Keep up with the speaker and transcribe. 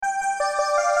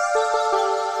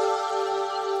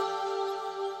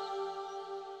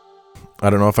I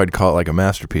don't know if I'd call it like a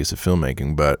masterpiece of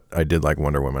filmmaking, but I did like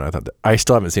Wonder Woman. I thought I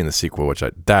still haven't seen the sequel, which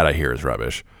I hear is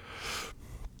rubbish.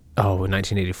 Oh,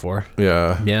 1984.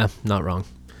 Yeah, not wrong.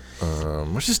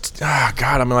 Which is God.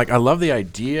 I mean, like, I love the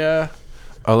idea.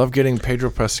 I love getting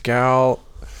Pedro Pascal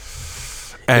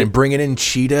and bringing in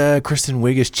Cheetah, Kristen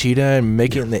Wiig as Cheetah, and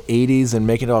making it in the 80s and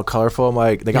making it all colorful. I'm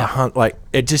like, they got like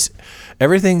it just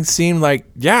everything seemed like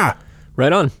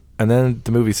right on. And then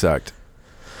the movie sucked.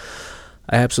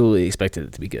 I absolutely expected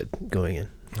it to be good going in.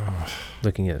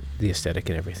 Looking at the aesthetic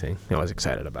and everything, I was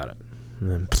excited about it.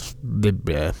 And then, blah,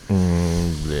 blah.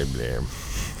 Blah, blah.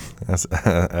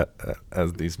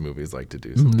 As these movies like to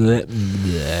do. Blah,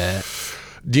 blah.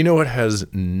 Do you know what has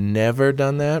never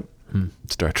done that?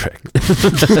 Star Trek.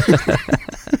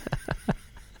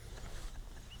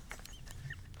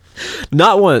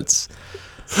 Not once.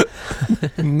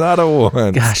 Not a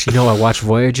once. Gosh, I watched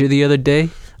Voyager the other day.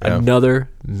 Yeah. Another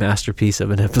masterpiece of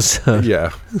an episode.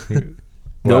 Yeah.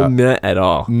 No meh at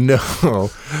all. No.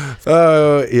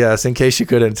 Oh, yes. In case you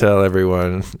couldn't tell,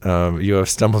 everyone, you have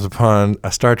stumbled upon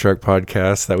a Star Trek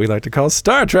podcast that we like to call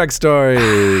Star Trek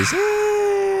Stories.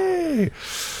 Yay!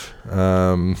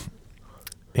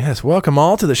 Yes, welcome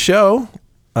all to the show.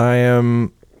 I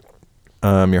am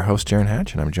your host, Aaron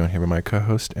Hatch, and I'm joined here by my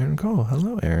co-host, Aaron Cole.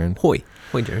 Hello, Aaron. Hoi,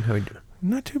 Jared. How are you doing?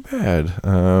 Not too bad.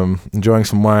 Enjoying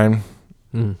some wine.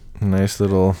 Nice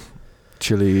little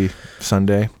chilly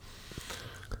Sunday.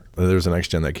 There was an Next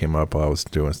Gen that came up while I was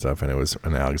doing stuff, and it was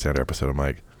an Alexander episode. I'm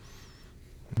like,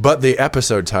 but the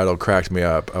episode title cracked me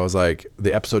up. I was like,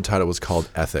 the episode title was called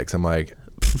Ethics. I'm like,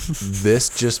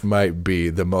 this just might be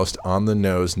the most on the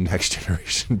nose Next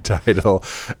Generation title.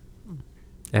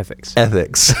 Ethics.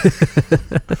 Isn't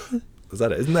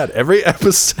that every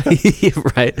episode?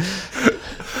 Right.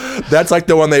 That's like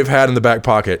the one they've had in the back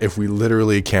pocket. If we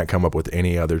literally can't come up with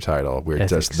any other title, we're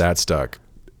just that stuck.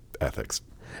 Ethics.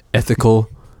 Ethical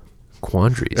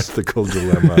quandaries. Ethical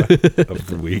dilemma of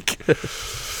the week.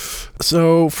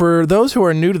 So for those who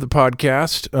are new to the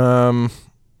podcast,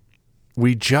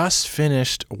 we just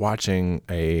finished watching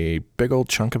a big old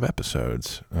chunk of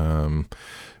episodes.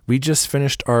 We just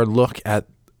finished our look at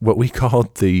what we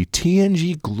called the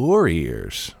TNG Glory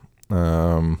Years.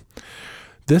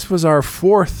 This was our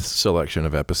fourth selection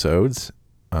of episodes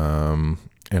in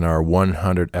our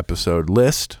 100 episode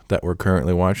list that we're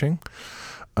currently watching.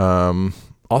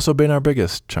 Also been our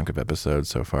biggest chunk of episodes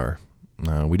so far.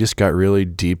 We just got really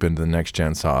deep into the Next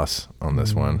Gen sauce on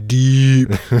this one.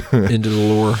 Deep into the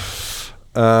lore.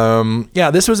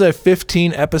 This was a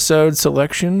 15 episode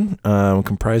selection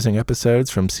comprising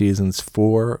episodes from seasons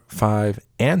 4, 5,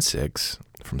 and 6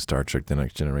 from Star Trek The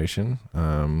Next Generation.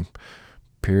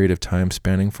 Period of time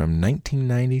spanning from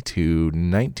 1990 to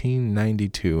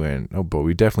 1992, and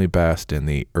we definitely basked in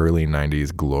the early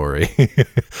 90s glory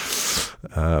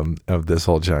of this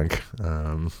whole chunk.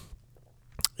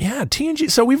 TNG.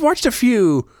 So we've watched a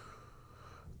few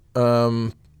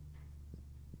TNG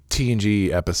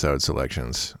episode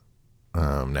selections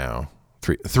now.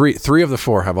 Three of the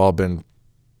four have all been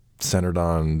centered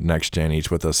on Next Gen, each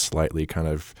with a slightly kind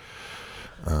of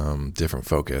different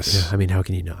focus. Yeah, I mean, how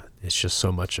can you not? It's just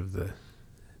so much of the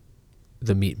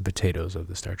meat and potatoes of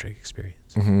the Star Trek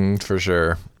experience. For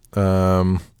sure.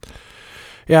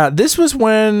 This was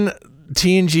when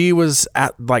TNG was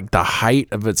at like the height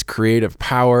of its creative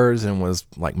powers and was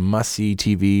like must-see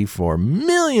TV for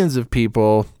millions of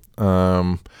people.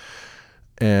 And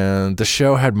the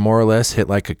show had more or less hit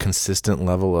like a consistent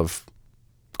level of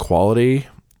quality,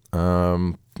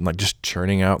 like just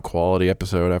churning out quality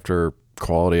episode after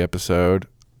quality episode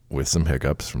with some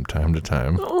hiccups from time to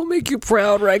time. I'll make you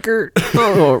proud, Riker.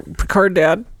 Oh, Picard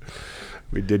dad.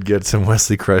 We did get some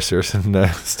Wesley Crushers in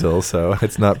still, so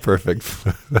it's not perfect.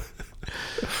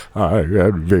 I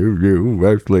am you,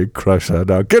 Wesley Crusher.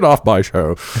 Now get off my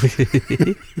show.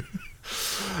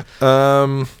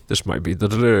 This might be the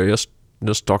delirious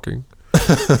talking.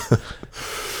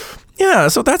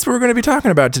 So that's what we're going to be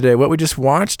talking about today. What we just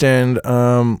watched, and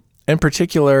in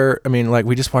particular, I mean, like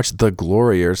we just watched The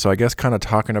Glory Years, so I guess kind of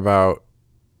talking about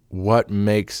what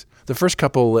makes the first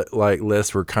couple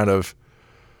lists were kind of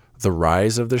the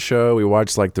rise of the show. We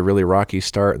watched like the really rocky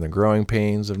start and the growing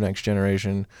pains of Next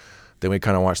Generation. Then we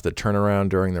kind of watched the turnaround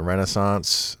during the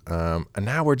Renaissance, and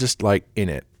now we're just like in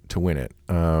it to win it.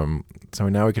 So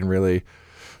now we can really,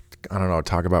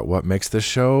 talk about what makes this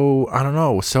show,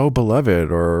 so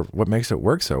beloved, or what makes it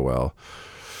work so well.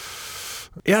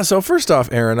 Yeah, so first off,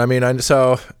 Aaron,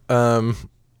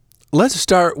 let's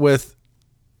start with,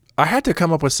 I had to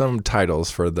come up with some titles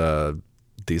for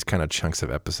these kind of chunks of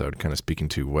episode, kind of speaking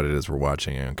to what it is we're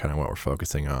watching and kind of what we're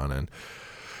focusing on. And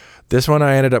This one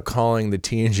I ended up calling the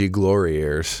TNG Glory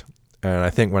Years. And I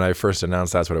think when I first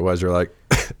announced that's what it was, you're like,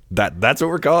 that's what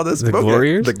we're calling this? The Glory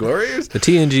Years? The Glory Years? The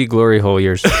TNG Glory Hole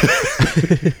Years.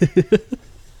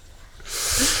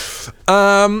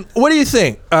 What do you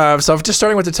think? So just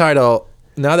starting with the title,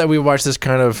 now that we've watched this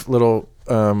kind of little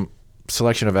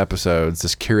selection of episodes,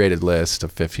 this curated list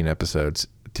of 15 episodes,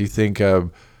 do you think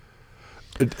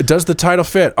does the title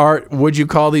fit? Would you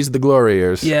call these the Glory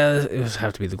Years? Yeah, it would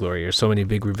have to be the Glory Years. So many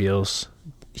big reveals,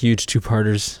 huge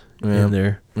two-parters in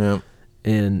there. Yeah.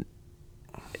 And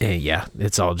yeah,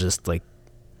 it's all just like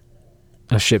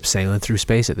a ship sailing through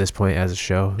space at this point as a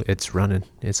show. It's running.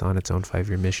 It's on its own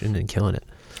 5-year mission and killing it.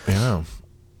 Yeah.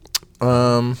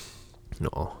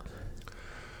 No.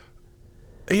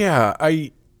 Yeah,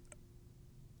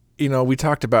 we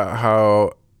talked about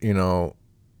how,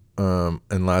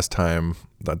 and last time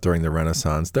that during the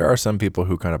Renaissance, there are some people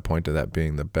who kind of point to that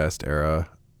being the best era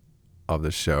of the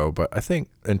show. But I think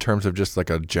in terms of just like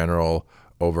a general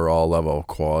overall level of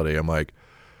quality,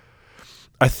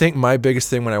 I think my biggest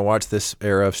thing when I watch this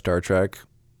era of Star Trek,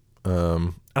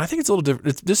 and I think it's a little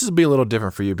different. This will be a little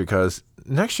different for you because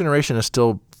Next Generation is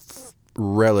still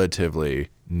relatively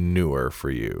newer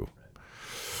for you.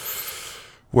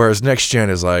 Whereas Next Gen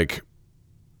is like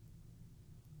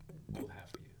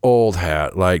old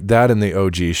hat. Like that and the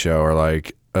OG show are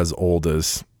like as old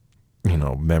as,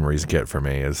 memories get for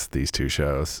me as these two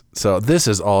shows. So this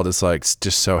is all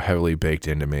just so heavily baked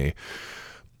into me.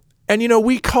 And,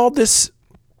 we called this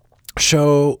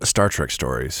show Star Trek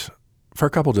Stories for a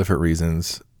couple different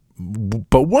reasons.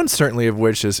 But one certainly of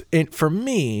which is, for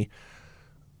me,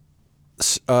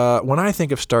 when I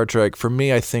think of Star Trek, for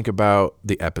me, I think about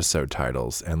the episode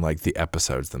titles and like the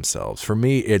episodes themselves. For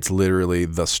me, it's literally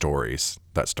the stories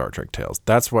that Star Trek tells.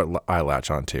 That's what I latch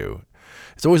onto.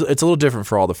 It's a little different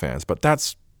for all the fans, but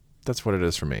that's what it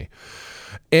is for me.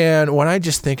 And when I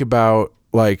just think about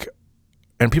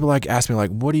and people ask me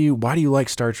why do you like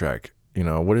Star Trek?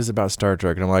 What is it about Star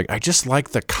Trek? And I'm like, I just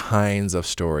like the kinds of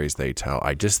stories they tell.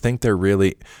 I just think they're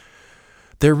really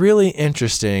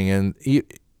interesting, and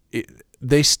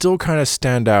they still kind of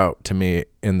stand out to me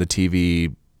in the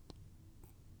TV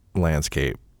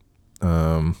landscape.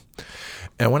 And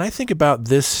when I think about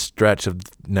this stretch of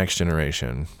Next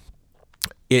Generation,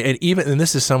 and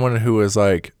this is someone who is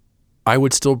I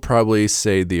would still probably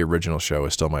say the original show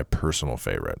is still my personal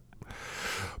favorite.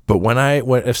 But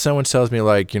if someone tells me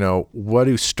what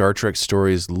do Star Trek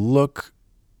stories look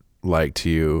like to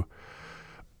you,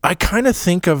 I kind of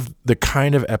think of the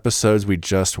kind of episodes we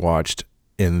just watched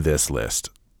in this list,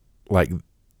 like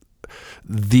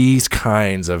these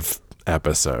kinds of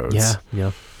episodes.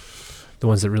 Yeah. The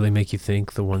ones that really make you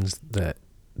think, the ones that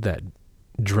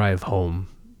drive home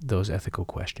those ethical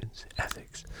questions.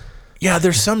 Ethics. Yeah,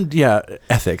 there's some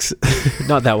ethics.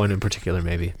 Not that one in particular,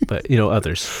 maybe, but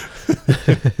others.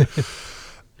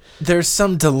 There's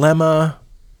some dilemma,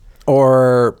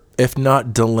 or if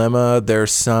not dilemma,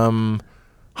 there's some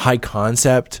high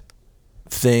concept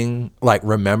thing, like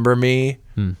Remember Me,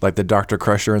 like the Dr.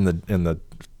 Crusher in the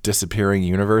Disappearing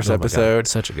Universe episode.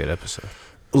 Such a good episode.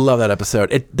 Love that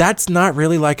episode. That's not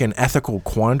really like an ethical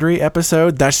quandary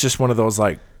episode. That's just one of those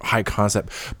high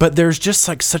concept. But there's just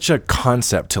such a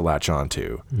concept to latch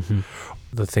onto. Mm-hmm.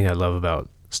 The thing I love about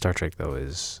Star Trek though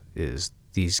is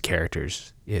these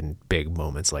characters in big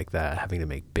moments like that having to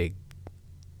make big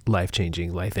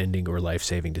life-changing, life-ending, or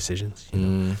life-saving decisions.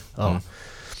 Nothing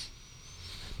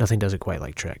does it quite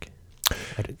like Trek.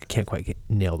 I can't quite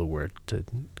nail the word to.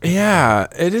 Yeah,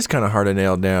 it is kind of hard to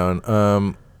nail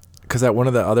down. Because that one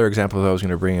of the other examples I was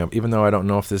going to bring up, even though I don't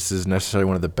know if this is necessarily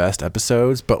one of the best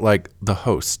episodes, but The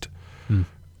Host,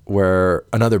 where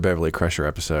another Beverly Crusher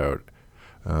episode,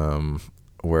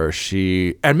 where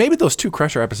and maybe those two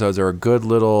Crusher episodes are a good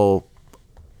little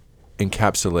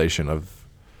encapsulation of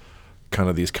kind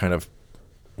of these kind of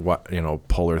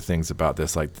polar things about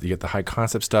this. You get the high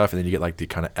concept stuff, and then you get the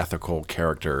kind of ethical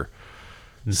character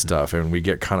stuff, and we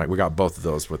got both of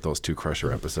those with those two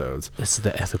Crusher episodes. This is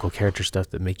the ethical character stuff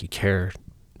that make you care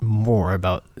more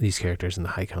about these characters in the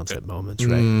high concept moments,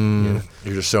 right? Yeah.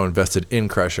 You're just so invested in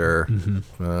Crusher.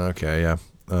 Mm-hmm. Okay, yeah.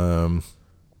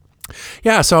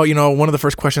 Yeah, so one of the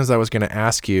first questions I was going to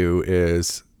ask you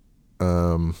is,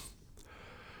 I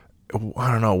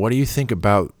don't know, what do you think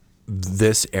about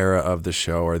this era of the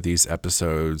show, or these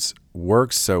episodes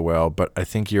work so well? But I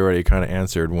think you already kind of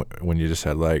answered when you just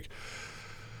said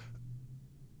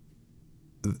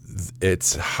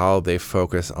it's how they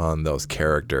focus on those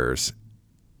characters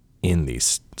in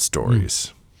these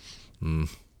stories.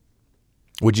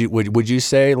 Would you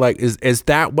say like is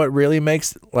that what really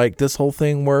makes like this whole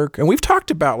thing work? And we've talked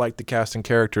about like the cast and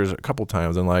characters a couple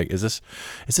times, and like is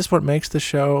this what makes the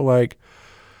show, like,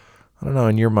 I don't know,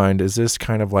 in your mind, is this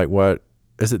kind of like what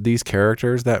is it, these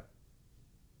characters that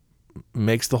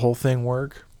makes the whole thing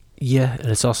work? Yeah, and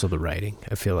it's also the writing.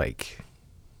 I feel like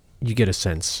you get a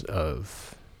sense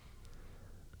of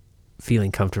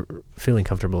feeling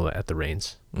comfortable at the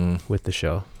reins with the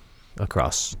show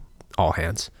across all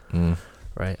hands.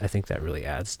 Right, I think that really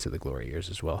adds to the glory years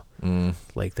as well.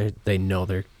 Like they know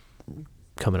they're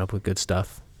coming up with good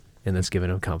stuff, and that's giving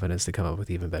them confidence to come up with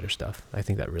even better stuff. I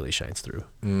think that really shines through.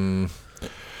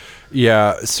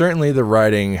 Yeah, certainly the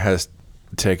writing has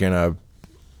taken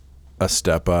a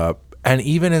step up, and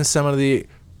even in some of the,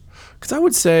 because I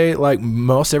would say like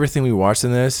most everything we watched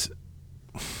in this,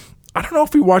 I don't know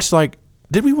if we watched like,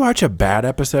 did we watch a bad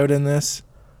episode in this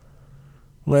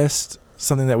list?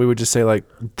 Something that we would just say like,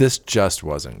 this just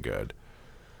wasn't good.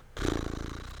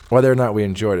 Whether or not we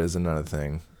enjoyed it is another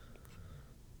thing.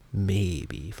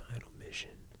 Maybe Final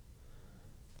Mission.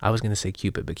 I was going to say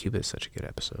Cupid, but Cupid is such a good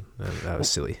episode. That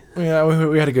was silly. Yeah,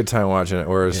 we had a good time watching it.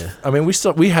 Whereas, I mean,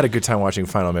 we had a good time watching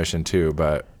Final Mission too,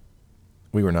 but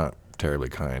we were not terribly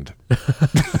kind.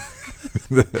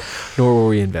 Nor were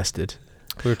we invested.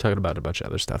 We were talking about a bunch of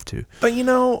other stuff too. But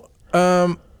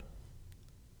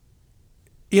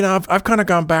I've kind of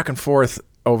gone back and forth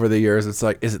over the years. It's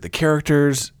like, is it the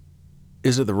characters?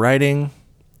 Is it the writing?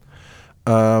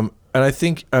 And I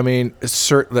think, I mean,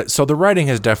 so the writing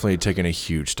has definitely taken a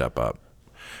huge step up.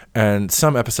 And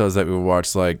some episodes that we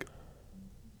watched, like,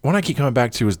 one I keep coming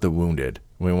back to is The Wounded.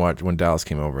 When Dallas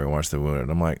came over and watched The Wounded,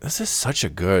 I'm like, this is such a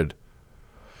good,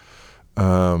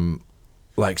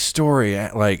 like, story,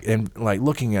 like, and like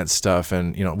looking at stuff,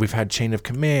 and we've had Chain of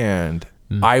Command.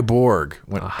 Borg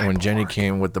when Jenny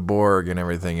came with the Borg and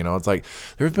everything, it's like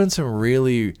there's been some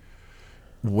really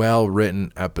well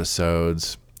written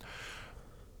episodes.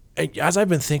 And as I've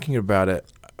been thinking about it,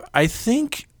 I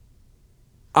think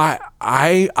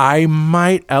I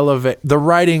might elevate, the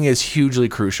writing is hugely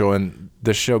crucial, and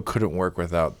the show couldn't work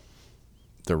without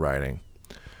the writing.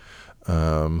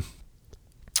 I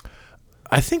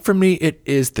think for me it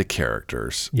is the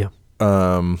characters. Yeah.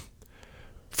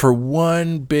 For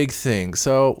one big thing.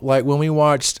 So like when we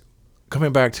watched,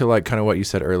 coming back to like kind of what you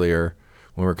said earlier,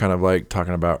 when we're kind of like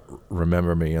talking about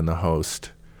Remember Me and the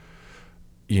host,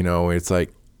 it's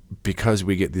like, because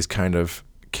we get these kind of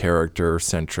character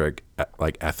centric,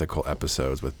 like ethical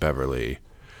episodes with Beverly,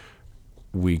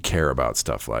 we care about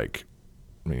stuff like,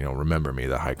 Remember Me,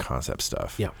 the high concept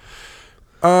stuff. Yeah.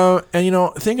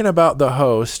 And thinking about the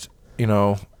host,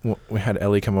 we had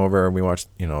Ellie come over and we watched,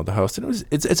 the host, and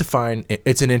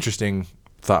it's an interesting,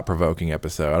 thought-provoking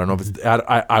episode. I don't know if it's,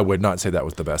 I would not say that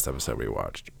was the best episode we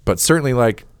watched, but certainly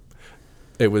like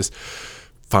it was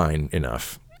fine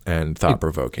enough and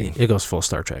thought-provoking. It goes full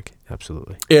Star Trek.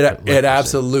 Absolutely. It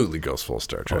absolutely goes full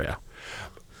Star Trek. Oh, yeah.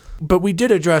 But we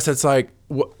did address, it's like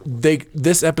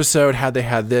this episode, had they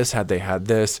had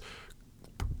this,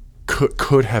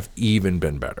 could have even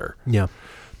been better. Yeah.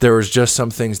 There was just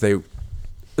some things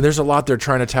there's a lot they're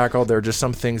trying to tackle. There are just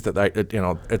some things that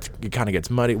it kind of gets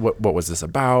muddy. What was this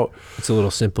about? It's a little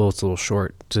simple. It's a little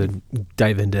short to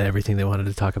dive into everything they wanted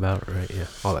to talk about. Right? Yeah.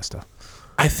 All that stuff.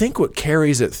 I think what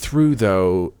carries it through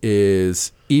though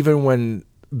is even when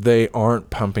they aren't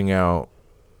pumping out,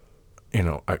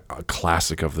 a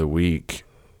classic of the week,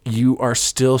 you are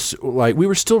still like, we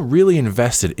were still really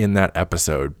invested in that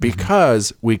episode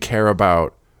because we care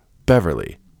about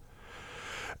Beverly.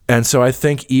 And so I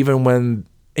think even when,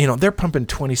 they're pumping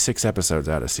 26 episodes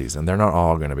out a season, they're not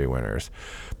all going to be winners.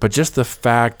 But just the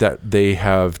fact that they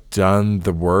have done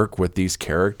the work with these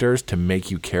characters to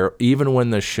make you care, even when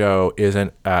the show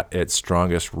isn't at its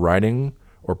strongest writing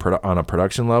or on a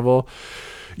production level,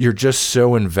 you're just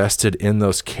so invested in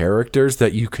those characters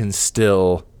that you can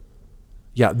still,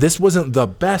 this wasn't the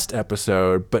best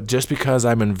episode, but just because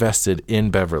I'm invested in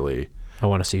Beverly, I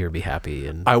want to see her be happy,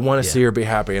 and I want to see her be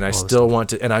happy, and I still want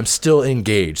to, and I'm still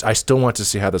engaged. I still want to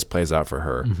see how this plays out for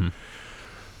her. Mm-hmm.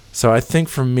 So I think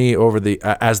for me,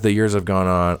 as the years have gone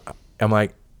on, I'm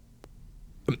like,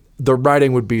 the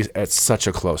writing would be at such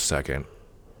a close second,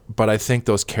 but I think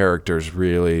those characters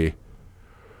really,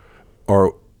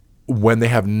 or when they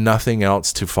have nothing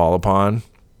else to fall upon,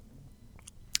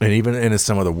 and even in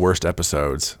some of the worst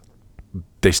episodes,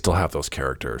 they still have those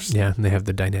characters. Yeah, and they have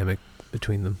the dynamic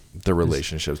between them, the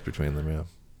relationships between them. Yeah,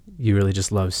 you really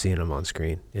just love seeing them on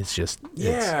screen. It's just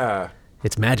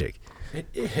it's magic. It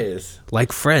is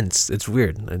like Friends. It's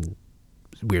weird. And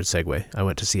weird segue. I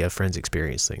went to see a Friends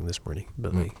Experience thing this morning,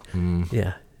 but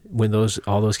when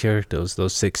all those characters,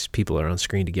 those 6 people are on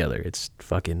screen together, it's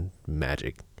fucking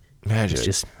magic. It's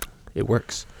just, it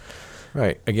works.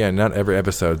 Right. Again, not every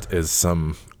episode is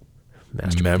some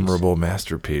memorable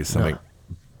masterpiece. No.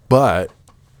 But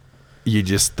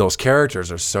those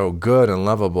characters are so good and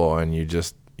lovable, and you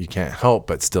can't help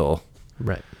but still,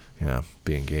 right.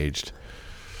 Be engaged.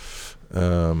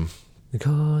 They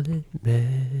call it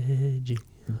magic.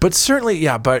 But certainly,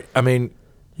 yeah. But I mean,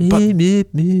 but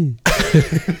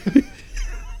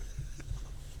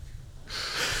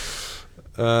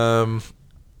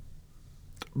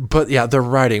yeah, the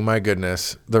writing. My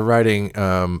goodness, the writing.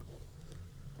 I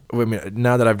mean,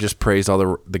 now that I've just praised all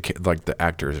the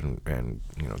actors and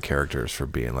characters for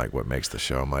being like what makes the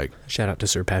show, I'm like, shout out to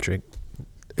Sir Patrick.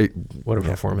 What a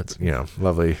performance.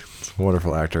 Lovely,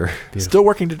 wonderful actor. Beautiful. Still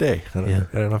working today. I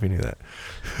don't know if you knew that.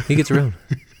 He gets around.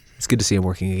 It's good to see him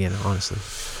working again, honestly.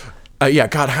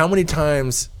 God, how many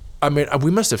times? I mean,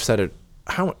 we must have said it.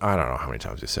 I don't know how many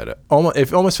times we said it.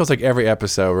 It almost feels like every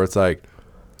episode where it's like,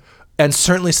 and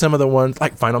certainly some of the ones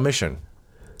like Final Mission.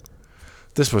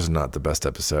 This was not the best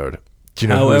episode. Do you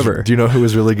know who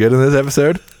was really good in this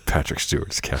episode? Patrick Stewart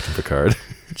as Captain Picard.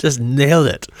 Just nailed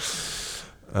it.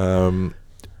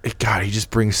 God, he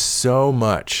just brings so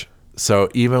much. So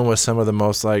even with some of the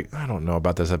most I don't know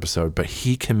about this episode, but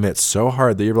he commits so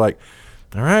hard that you're like,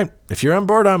 all right, if you're on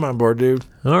board, I'm on board, dude.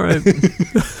 All right.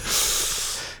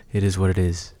 It is what it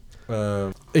is.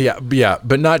 But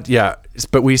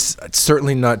we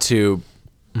certainly not to,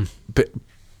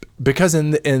 because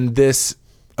in this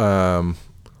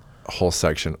whole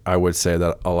section, I would say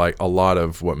that a lot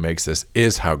of what makes this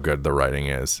is how good the writing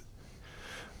is.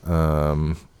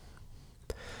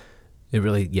 It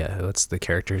really, it lets the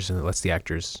characters and it lets the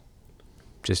actors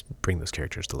just bring those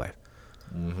characters to life.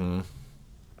 Mm-hmm.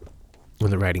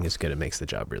 When the writing is good, it makes the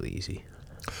job really easy.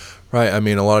 Right. I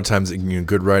mean, a lot of times,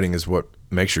 good writing is what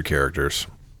makes your characters.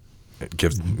 It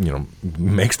gives,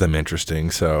 makes them interesting.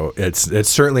 So it's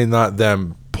certainly not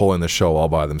them pulling the show all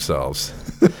by themselves.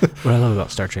 What I love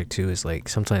about Star Trek too is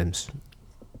sometimes,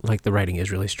 the writing is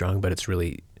really strong, but it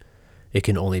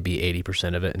can only be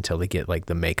 80% of it until they get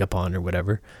the makeup on or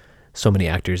whatever. So many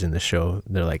actors in the show,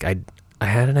 they're like, I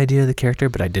had an idea of the character,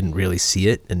 but I didn't really see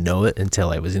it and know it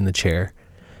until I was in the chair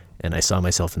and I saw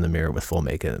myself in the mirror with full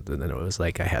makeup, and then it was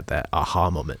I had that aha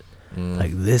moment.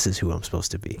 This is who I'm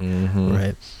supposed to be. Mm-hmm.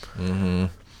 Right? Mm-hmm.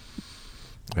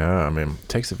 Yeah, I mean, it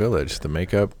takes a village. The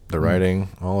makeup, the writing,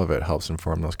 all of it helps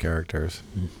inform those characters.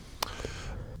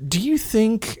 Do you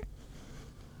think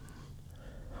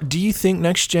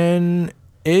Next Gen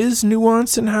is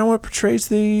nuanced in how it portrays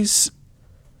these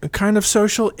kind of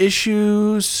social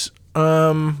issues?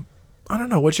 I don't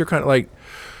know. What's your kind of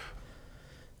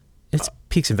It's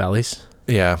peaks and valleys.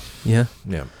 Yeah. Yeah.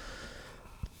 Yeah.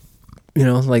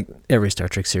 Every Star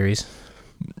Trek series,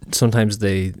 sometimes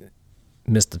they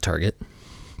miss the target.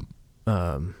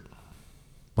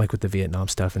 With the Vietnam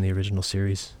stuff in the original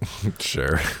series.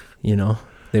 Sure.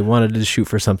 They wanted to shoot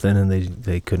for something and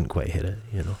they couldn't quite hit it,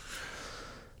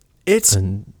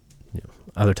 And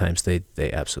other times they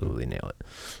absolutely nail it.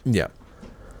 Yeah.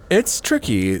 It's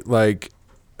tricky.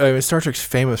 Star Trek's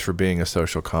famous for being a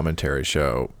social commentary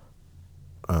show.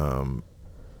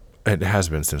 It has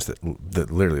been since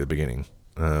literally the beginning.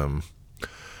 And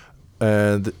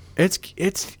it's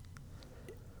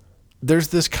there's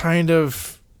this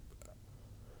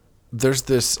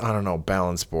I don't know,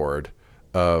 balance board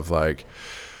of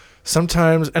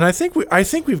sometimes, and I think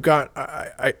we've got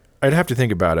I'd have to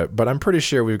think about it, but I'm pretty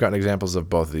sure we've gotten examples of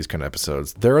both of these kind of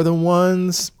episodes. There are the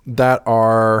ones that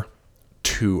are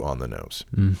too on the nose.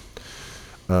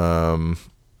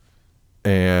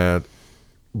 And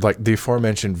the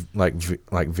aforementioned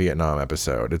Vietnam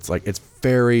episode, it's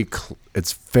very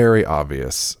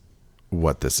obvious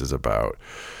what this is about,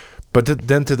 but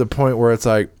then to the point where it's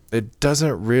it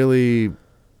doesn't really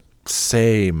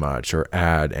say much or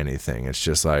add anything. It's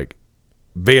just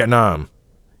Vietnam.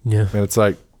 Yeah, and it's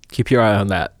keep your eye on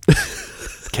that.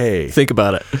 Okay, think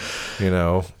about it. And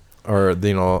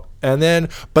then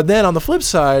on the flip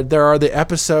side, there are the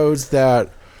episodes that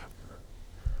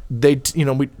they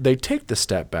take the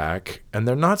step back and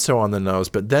they're not so on the nose,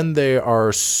 but then they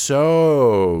are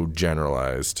so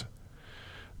generalized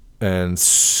and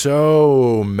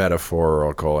so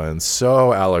metaphorical and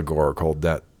so allegorical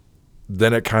that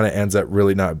then it kind of ends up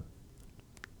really not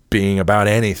being about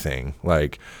anything.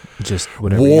 Just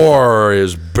whatever. War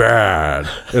is bad,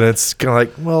 and it's kind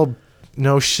of well,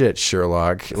 no shit,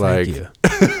 Sherlock. Thank you.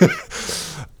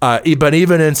 But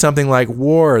even in something like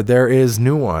war, there is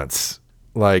nuance.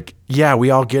 Yeah, we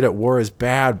all get it. War is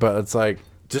bad, but it's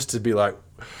just to be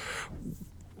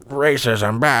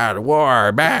racism bad,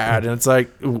 war bad, and it's like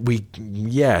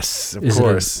yes, of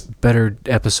course. Better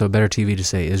episode, better TV to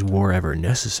say, is war ever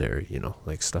necessary? You know,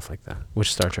 like stuff like that,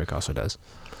 which Star Trek also does.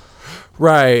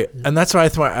 Right, and that's why I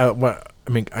thought.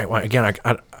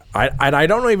 I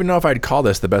don't even know if I'd call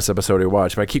this the best episode we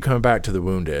watched, but I keep coming back to The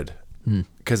Wounded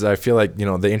because I feel like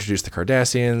they introduced the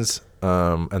Cardassians,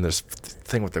 and there's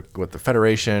thing with the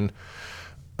Federation,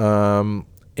 and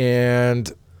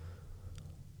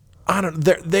I don't.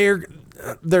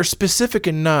 They're specific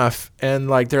enough, and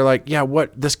like they're like, yeah,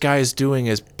 what this guy is doing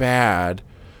is bad,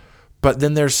 but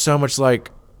then there's so much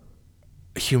like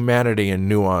humanity and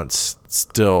nuance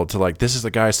still to like, this is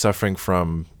the guy suffering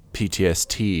from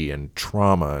PTSD and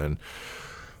trauma, and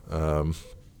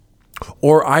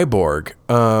or Iborg.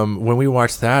 When we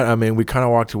watched that, I mean, we kind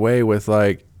of walked away with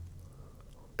like,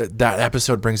 that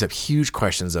episode brings up huge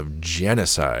questions of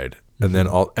genocide. And then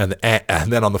and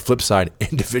then on the flip side,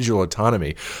 individual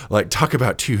autonomy. Like, talk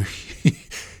about two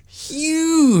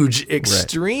huge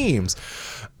extremes.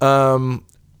 Right.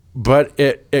 But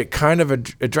it kind of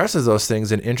addresses those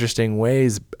things in interesting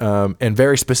ways, in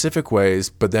very specific ways,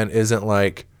 but then isn't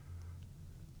like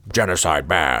genocide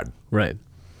bad. Right.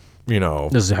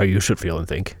 This is how you should feel and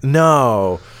think.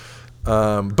 No.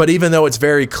 But even though it's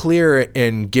very clear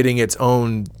in getting its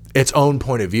own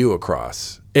point of view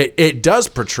across, it does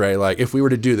portray like, if we were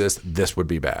to do this, this would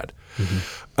be bad,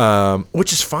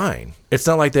 which is fine. It's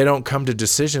not like they don't come to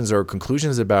decisions or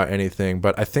conclusions about anything,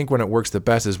 but I think when it works the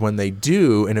best is when they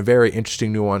do in a very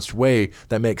interesting, nuanced way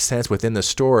that makes sense within the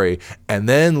story, and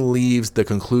then leaves the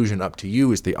conclusion up to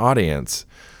you as the audience.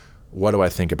 What do I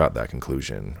think about that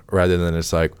conclusion? Rather than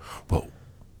it's like, well,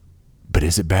 but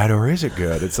is it bad or is it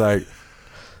good? It's like,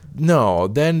 no,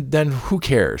 then who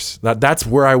cares? That's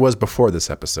where I was before this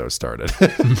episode started.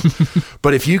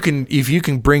 But if you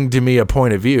can bring to me a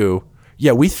point of view,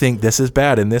 yeah, we think this is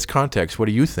bad in this context. What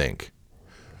do you think?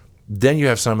 Then you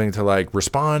have something to like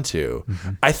respond to.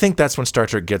 I think that's when Star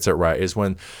Trek gets it right, is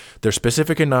when they're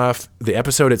specific enough, the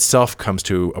episode itself comes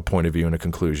to a point of view and a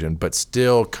conclusion, but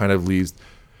still kind of leaves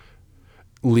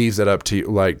it up to you.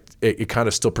 Like, it kind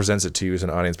of still presents it to you as an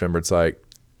audience member. It's like,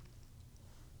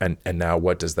 and now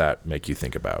what does that make you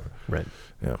think about? Right.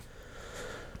 Yeah.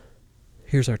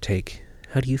 Here's our take.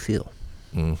 How do you feel?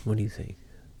 What do you think?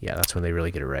 Yeah, that's when they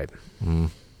really get it right. In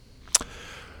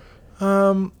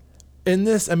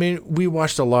this, I mean, we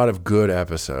watched a lot of good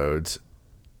episodes,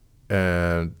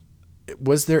 and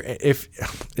is there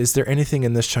anything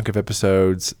in this chunk of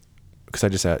episodes? Because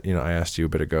I asked you a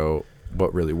bit ago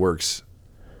what really works.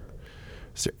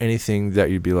 Is there anything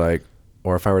that you'd be like,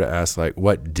 or if I were to ask, like,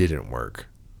 what didn't work?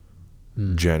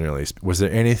 Generally, was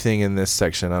there anything in this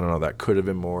section, I don't know, that could have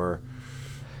been more,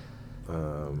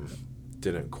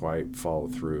 didn't quite follow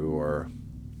through, or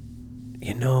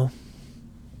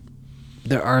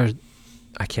there are,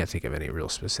 I can't think of any real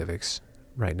specifics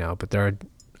right now, but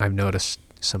I've noticed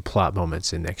some plot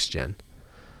moments in Next Gen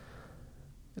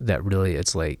that really,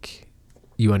 it's like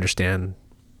you understand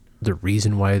the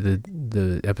reason why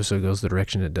the episode goes the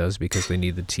direction it does, because they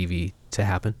need the TV to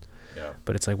happen. Yeah.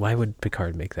 But it's like, why would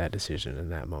Picard make that decision in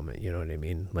that moment? You know what I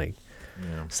mean? Like,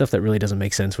 stuff that really doesn't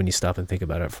make sense when you stop and think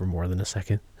about it for more than a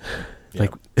second. Yeah.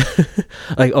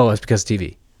 Like, oh, it's because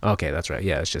TV. Okay, that's right.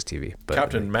 Yeah, it's just TV. But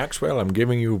Captain Maxwell, I'm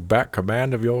giving you back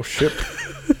command of your ship.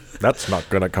 That's not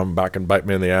going to come back and bite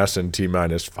me in the ass in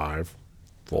T-5.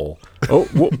 Full. Oh,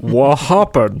 what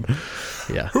happened?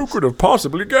 Yeah. Who could have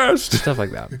possibly guessed? Stuff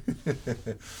like that.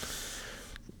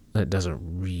 That doesn't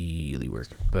really work,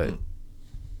 but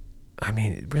I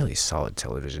mean, really solid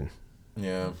television.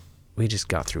 Yeah. We just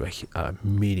got through a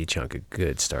meaty chunk of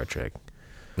good Star Trek.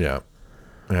 Yeah.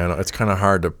 Yeah, it's kind of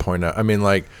hard to point out. I mean,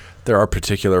 like, there are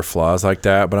particular flaws like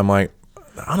that, but I'm like,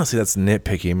 honestly, that's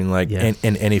nitpicky. I mean, like,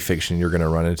 in any fiction, you're going to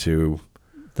run into...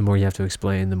 The more you have to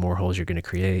explain, the more holes you're going to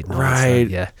create. Right.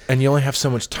 Yeah. And you only have so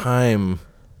much time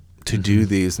to do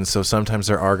these, and so sometimes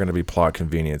there are going to be plot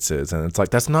conveniences, and it's like,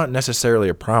 that's not necessarily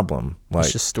a problem. Like,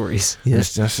 it's just stories. Yeah.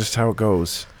 That's just how it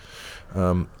goes.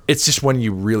 It's just when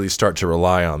you really start to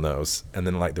rely on those, and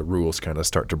then like the rules kind of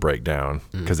start to break down,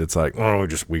 because it's like, oh,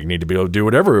 we need to be able to do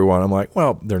whatever we want. I'm like,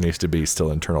 well, there needs to be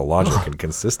still internal logic and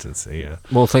consistency. Yeah.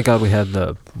 Well, thank God we had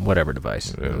the whatever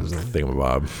device.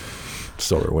 Thingamabob.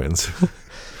 Solar winds.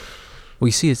 Well,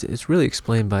 you see, it's really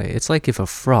explained by, it's like if a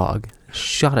frog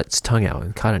shot its tongue out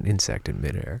and caught an insect in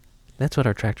midair. That's what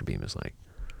our tractor beam is like.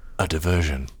 A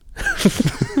diversion.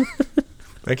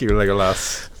 Thank you,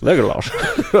 Legolas.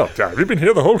 Legolas. Have you been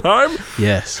here the whole time?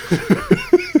 Yes.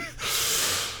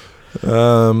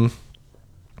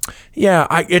 Yeah,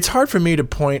 it's hard for me to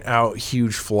point out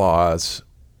huge flaws.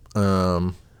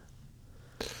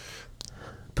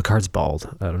 Picard's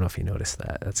bald. I don't know if you noticed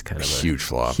that. That's kind of a huge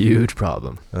flaw. Huge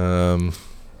problem.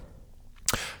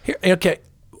 Here, okay.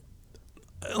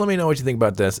 Let me know what you think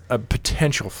about this. A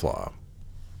potential flaw.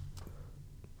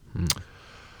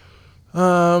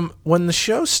 When the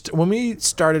show, when we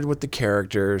started with the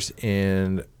characters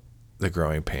in The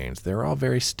Growing Pains, they were all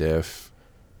very stiff,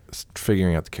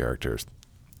 figuring out the characters.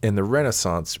 In the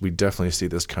Renaissance, we definitely see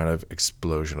this kind of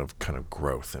explosion of kind of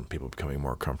growth and people becoming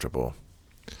more comfortable,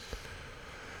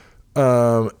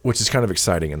 which is kind of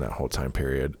exciting in that whole time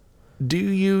period. Do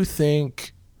you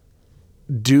think?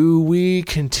 Do we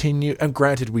continue? And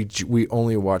granted, we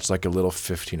only watched like a little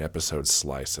 15-episode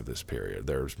slice of this period.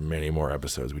 There's many more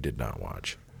episodes we did not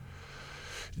watch.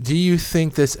 Do you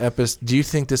think this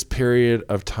period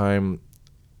of time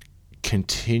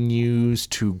continues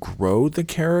to grow the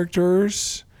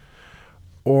characters,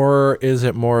 or is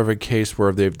it more of a case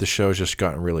where the show's just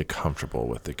gotten really comfortable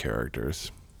with the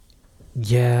characters?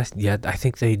 Yeah. I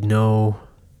think they know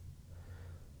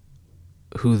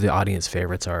who the audience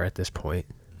favorites are at this point.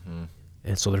 Mm-hmm.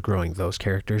 And so they're growing those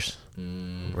characters,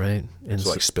 right? And so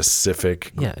like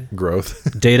specific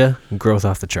growth. Data, growth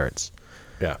off the charts.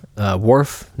 Yeah.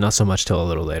 Worf, not so much till a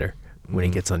little later when he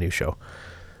gets a new show.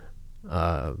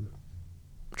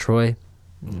 Troy,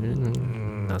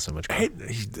 not so much. Hey,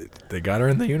 they got her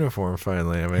in the uniform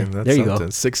finally. I mean, that's there you something.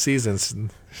 go. 6 seasons,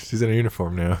 she's in a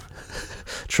uniform now.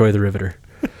 Troy the Riveter.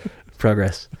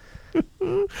 Progress.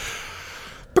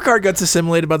 Picard gets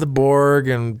assimilated by the Borg,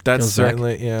 and that's Goes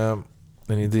certainly back. yeah.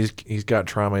 And he's got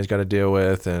trauma he's got to deal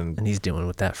with, and he's dealing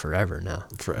with that forever now.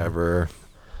 Forever.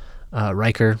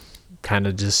 Riker kind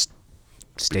of just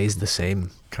stays the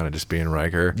same. Kind of just being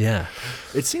Riker. Yeah.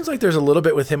 It seems like there's a little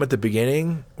bit with him at the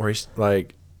beginning where he's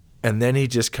like, and then he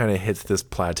just kind of hits this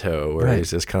plateau where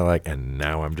he's just kind of like, and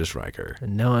now I'm just Riker.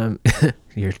 And now I'm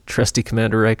your trusty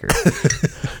Commander Riker.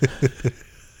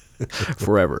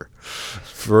 Forever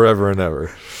and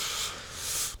ever.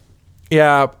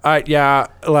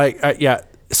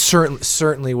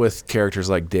 Certainly with characters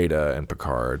like Data and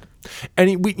Picard,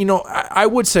 and I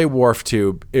would say Worf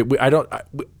too.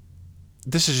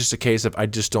 This is just a case of I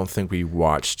just don't think we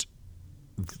watched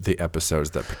the episodes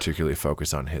that particularly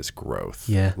focus on his growth.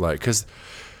 Yeah, because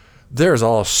there's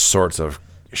all sorts of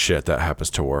shit that happens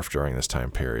to Worf during this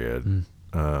time period.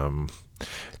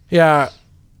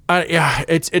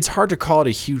 It's hard to call it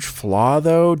a huge flaw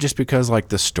though, just because like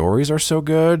the stories are so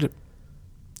good.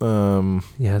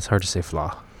 It's hard to say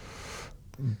flaw.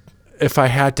 If I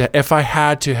had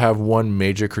to have one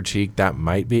major critique, that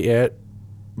might be it.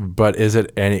 But is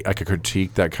it any like a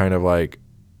critique that kind of like?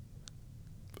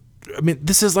 I mean,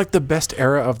 this is like the best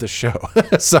era of the show,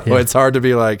 so it's hard to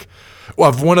be like,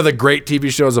 of one of the great TV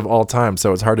shows of all time.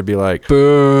 So it's hard to be like,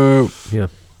 boo.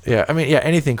 Yeah. I mean,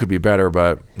 anything could be better,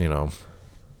 but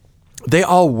they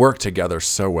all work together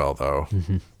so well, though.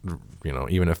 Mm-hmm.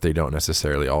 Even if they don't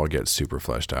necessarily all get super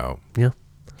fleshed out. Yeah.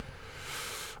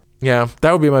 Yeah,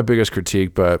 that would be my biggest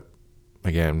critique. But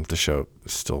again, the show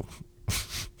is still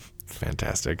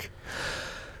fantastic.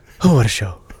 Oh, what a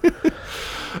show!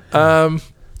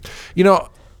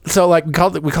 So like we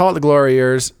call it the glory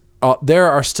years.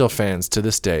 There are still fans to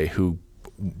this day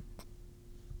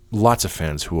lots of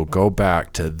fans who will go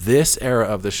back to this era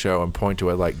of the show and point to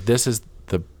it like this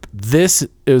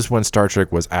is when Star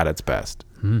Trek was at its best.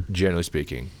 Generally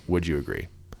speaking, would you agree?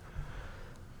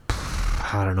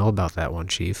 I don't know about that one,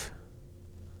 Chief.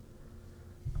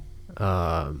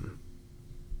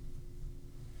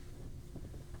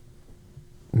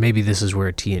 Maybe this is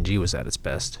where TNG was at its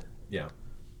best. Yeah.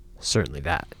 Certainly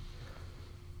that.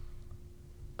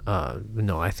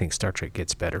 No, I think Star Trek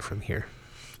gets better from here.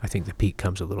 I think the peak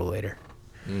comes a little later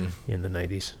in the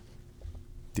 90s.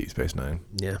 Deep Space Nine.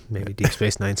 Yeah, maybe Deep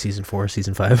Space Nine, Season 4,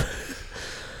 Season 5.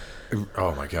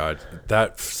 Oh, my God.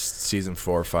 That Season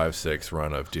 4, 5, 6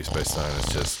 run of Deep Space Nine is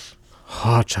just...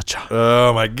 cha-cha.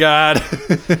 Oh, my God.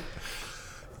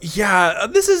 Yeah,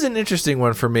 this is an interesting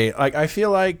one for me. Like, I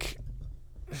feel like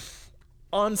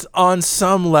on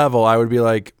some level, I would be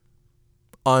like,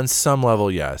 on some level,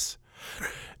 yes.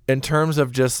 In terms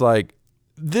of just like,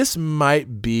 this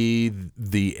might be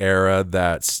the era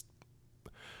that's,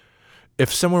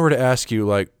 if someone were to ask you,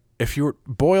 like, if you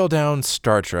boil down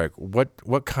Star Trek,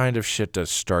 what kind of shit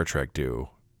does Star Trek do?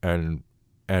 And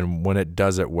when it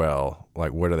does it well,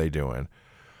 like, what are they doing?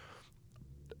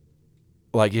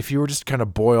 Like, if you were just kind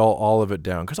of boil all of it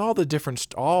down, because all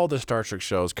the Star Trek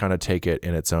shows kind of take it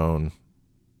in its own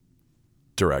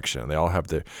direction. They all have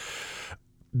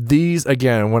these,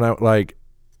 again, when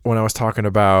I was talking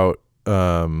about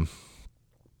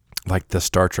like the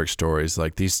Star Trek stories,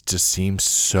 like these just seem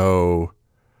so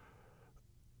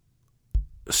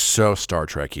so Star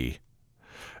Trek-y.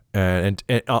 And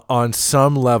on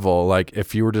some level, like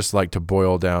if you were just like to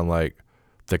boil down like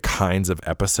the kinds of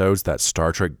episodes that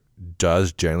Star Trek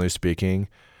does, generally speaking,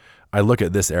 I look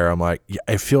at this era, I'm like, yeah,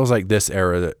 it feels like this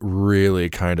era that really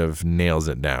kind of nails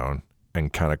it down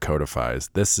and kind of codifies.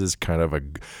 This is kind of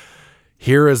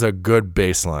here is a good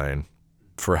baseline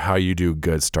for how you do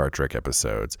good Star Trek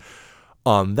episodes.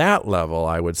 On that level,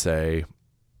 I would say,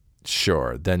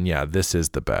 sure, then yeah, this is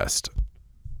the best.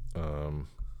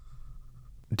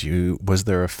 Was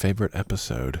there a favorite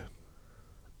episode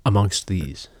amongst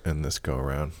these in this go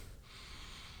around?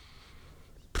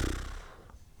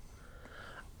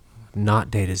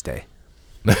 Not Data's Day.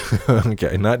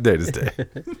 Okay, not Data's Day.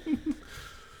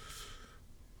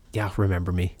 Yeah,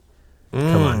 Remember Me.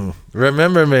 Come on.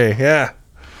 Remember Me, yeah.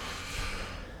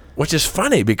 Which is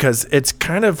funny because it's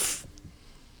kind of,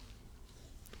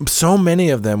 so many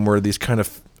of them were these kind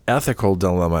of ethical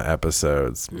dilemma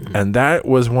episodes. Mm-hmm. And that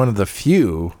was one of the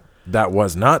few that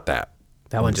was not that.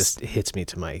 That one just hits me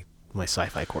to my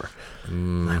sci-fi core.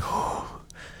 Like, oh,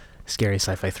 scary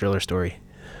sci-fi thriller story.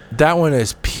 That one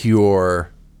is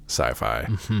pure sci-fi.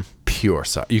 Mm-hmm. Pure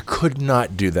sci. You could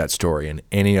not do that story in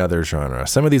any other genre.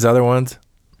 Some of these other ones,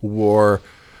 war,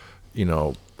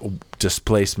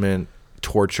 displacement,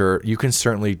 torture, you can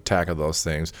certainly tackle those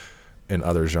things in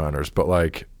other genres. But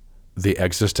like the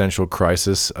existential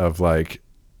crisis of like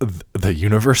the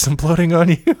universe imploding on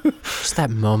you. Just that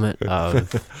moment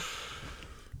of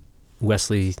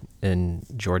Wesley and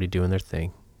Geordi doing their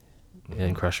thing,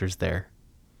 and Crusher's there,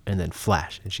 and then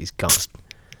flash, and she's gone.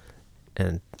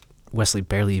 And Wesley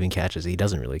barely even catches it. He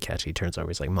doesn't really catch it. He turns over.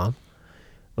 He's like, Mom?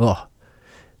 Oh,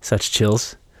 such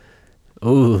chills.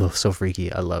 Oh, so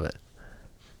freaky. I love it.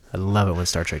 I love it when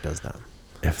Star Trek does that.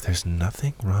 If there's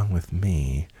nothing wrong with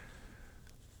me,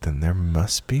 then there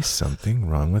must be something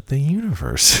wrong with the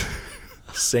universe.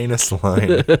 Sanest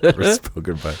line ever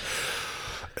spoken by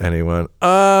anyone.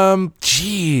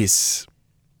 Jeez.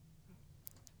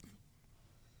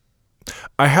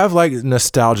 I have like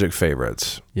nostalgic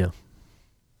favorites. Yeah.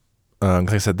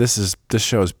 Like I said, this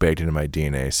show is baked into my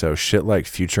DNA. So shit like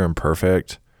Future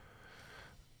Imperfect,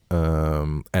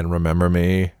 and Remember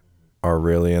Me are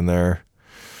really in there.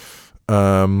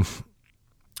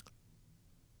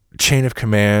 Chain of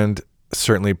Command,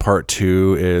 certainly part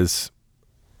 2 is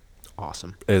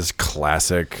awesome. Is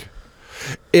classic.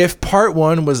 If part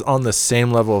 1 was on the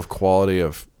same level of quality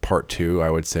of part 2, I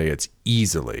would say it's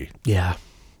easily. Yeah.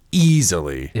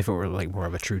 Easily. If it were like more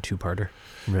of a true two-parter,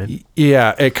 right?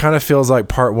 Yeah, it kind of feels like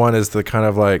part 1 is the kind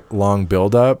of like long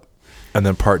build up, and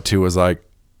then part 2 was like,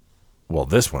 well,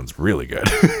 this one's really good.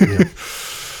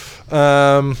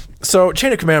 Yeah. So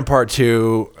Chain of Command part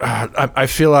 2, I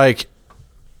feel like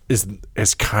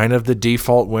is kind of the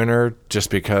default winner just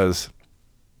because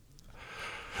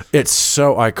it's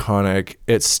so iconic.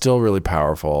 It's still really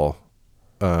powerful.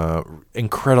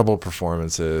 Incredible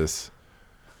performances.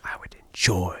 I would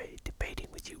enjoy debating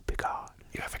with you, Picard.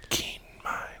 You have a keen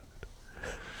mind.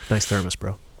 Nice thermos,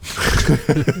 bro.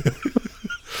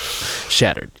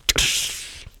 Shattered.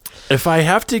 If I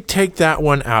have to take that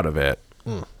one out of it,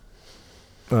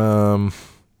 I've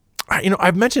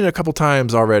mentioned it a couple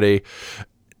times already,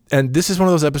 and this is one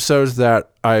of those episodes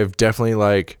that I've definitely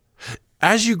like.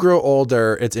 As you grow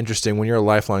older, it's interesting when you're a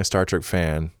lifelong Star Trek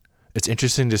fan. It's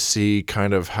interesting to see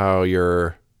kind of how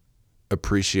your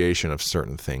appreciation of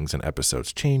certain things and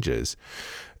episodes changes.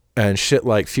 And shit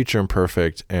like Future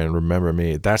Imperfect and Remember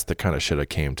Me, that's the kind of shit I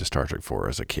came to Star Trek for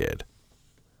as a kid.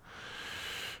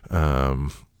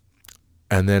 And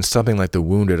then something like The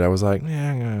Wounded, I was like,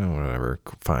 whatever,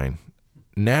 fine.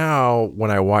 Now, when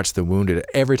I watch The Wounded,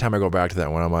 every time I go back to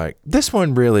that one, I'm like, this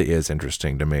one really is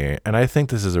interesting to me. And I think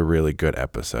this is a really good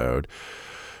episode.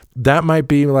 That might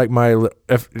be like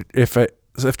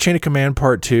if Chain of Command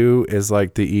Part 2 is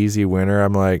like the easy winner,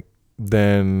 I'm like,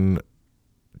 then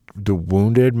The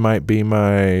Wounded might be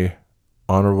my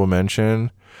honorable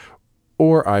mention,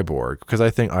 or Iborg, because I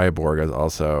think Iborg is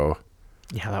also...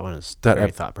 Yeah, that one is very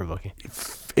thought-provoking.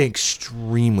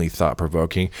 Extremely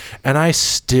thought-provoking. And I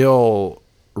still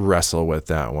wrestle with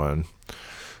that one.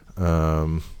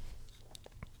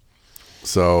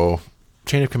 So,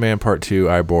 Chain of Command Part 2,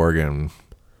 Iborg, and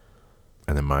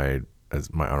then my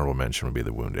honorable mention would be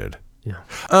The Wounded. Yeah.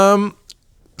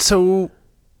 So,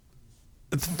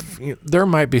 there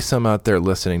might be some out there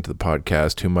listening to the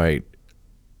podcast who might...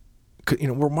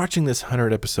 we're watching this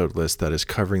 100-episode list that is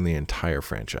covering the entire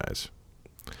franchise.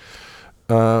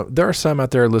 There are some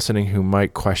out there listening who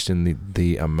might question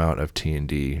the amount of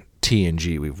TNG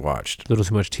we've watched. A little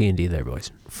too much TNG there,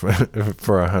 boys. For a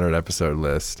 100-episode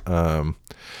list.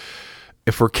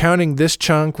 if we're counting this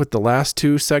chunk with the last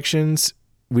 2 sections,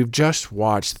 we've just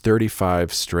watched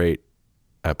 35 straight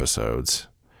episodes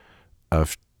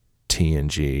of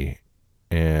TNG.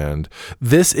 And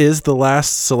this is the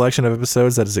last selection of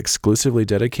episodes that is exclusively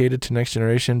dedicated to Next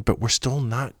Generation, but we're still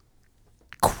not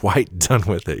quite done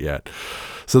with it yet.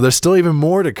 So there's still even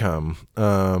more to come.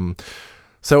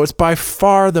 So it's by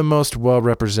far the most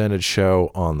well-represented show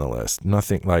on the list.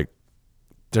 Nothing like,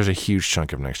 there's a huge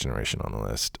chunk of Next Generation on the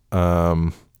list.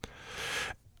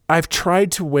 I've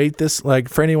tried to weight this, like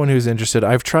for anyone who's interested,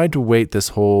 I've tried to weight this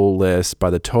whole list by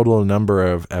the total number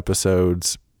of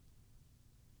episodes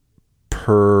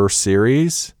per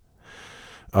series,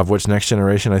 of which Next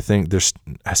Generation, I think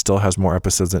still has more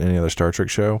episodes than any other Star Trek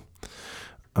show.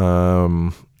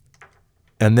 And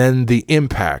then the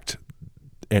impact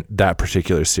that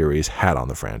particular series had on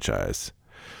the franchise.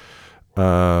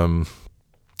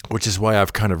 Which is why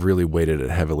I've kind of really weighted it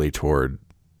heavily toward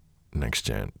Next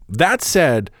Gen. That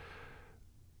said,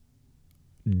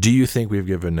 do you think we've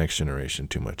given Next Generation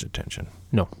too much attention?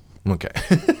 No. Okay.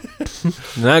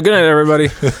 Good night, everybody.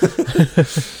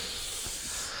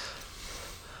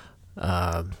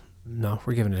 No,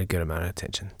 we're giving it a good amount of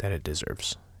attention that it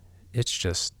deserves. It's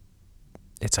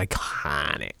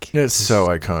iconic. It's so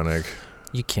iconic.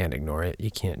 You can't ignore it. You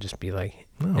can't just be like,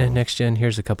 No. Next Gen,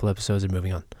 here's a couple episodes and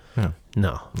moving on. Yeah.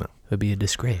 No. It would be a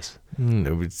disgrace. It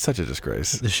would be such a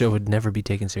disgrace. The show would never be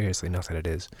taken seriously. Not that it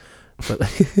is. But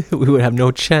we would have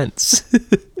no chance.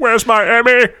 Where's my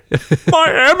Emmy?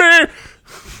 My Emmy!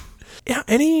 Yeah,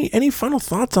 any final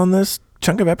thoughts on this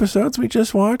chunk of episodes we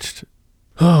just watched?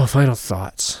 Oh, final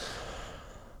thoughts.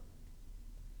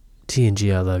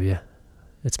 TNG, I love you.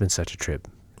 It's been such a trip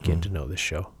getting to know this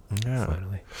show. Yeah.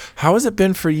 Finally. How has it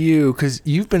been for you? Because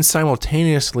you've been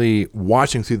simultaneously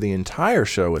watching through the entire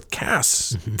show with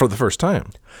Cass for the first time.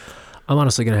 I'm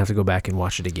honestly going to have to go back and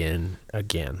watch it again. I'm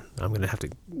going to have to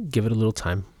give it a little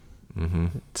time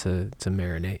to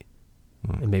marinate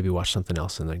and maybe watch something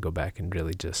else and then go back and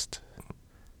really just,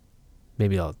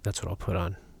 that's what I'll put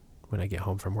on when I get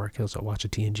home from work. I'll watch a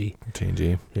TNG.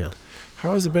 TNG. Yeah.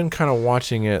 How has it been kind of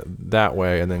watching it that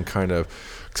way and then kind of,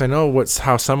 because I know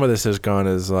how some of this has gone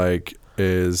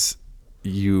is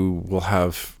you will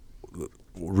have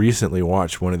recently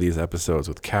watched one of these episodes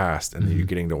with Cast and then you're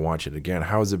getting to watch it again.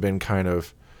 How has it been kind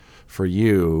of for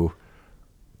you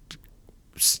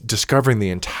discovering the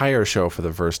entire show for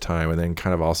the first time and then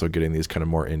kind of also getting these kind of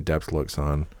more in-depth looks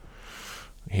on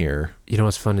here? You know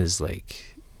what's fun is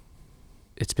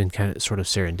it's been kind of sort of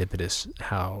serendipitous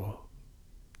how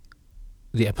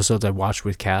the episodes I watched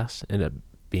with Cass end up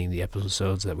being the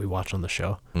episodes that we watch on the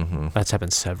show. That's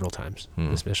happened several times,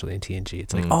 especially in TNG.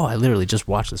 It's like, I literally just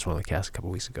watched this one with Cass a couple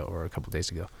weeks ago or a couple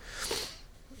days ago.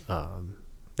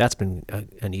 That's been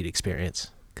a neat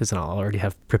experience because then I'll already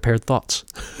have prepared thoughts.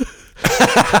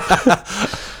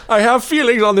 I have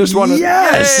feelings on this one.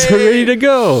 Yes, ready to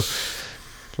go.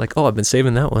 Like, I've been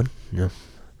saving that one. Yeah,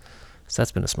 so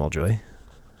that's been a small joy.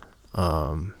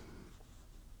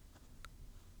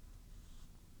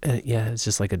 And yeah, it's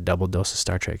just like a double dose of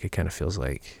Star Trek. It kind of feels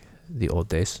like the old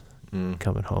days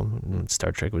coming home. And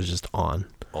Star Trek was just on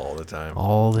all the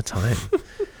time.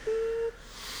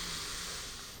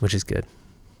 Which is good.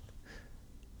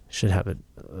 Should have it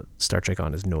Star Trek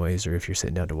on as noise, or if you're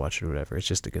sitting down to watch it or whatever. It's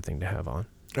just a good thing to have on.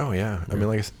 Oh yeah, I mean,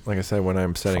 like I said, when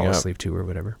I'm setting Fall up, asleep to or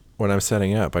whatever. When I'm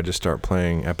setting up, I just start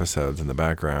playing episodes in the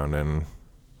background, and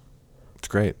it's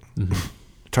great.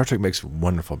 Star Trek makes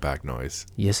wonderful back noise.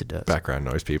 Yes, it does. Background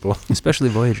noise, people. Especially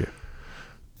Voyager.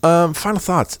 Final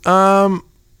thoughts.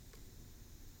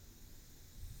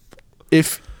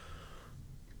 If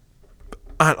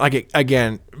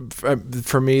again,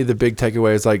 for me, the big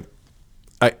takeaway is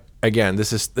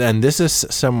this is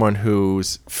someone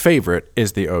whose favorite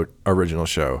is the original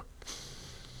show.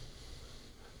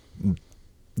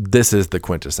 This is the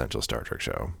quintessential Star Trek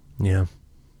show. Yeah.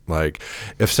 Like,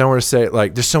 if someone were to say,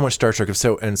 there's so much Star Trek,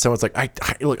 and someone's like,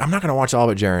 look, I'm not going to watch all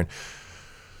of it, Jaron.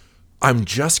 I'm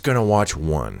just going to watch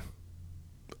one.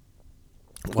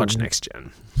 Watch Next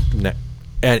Gen.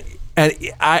 And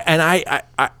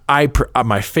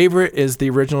my favorite is the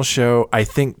original show. I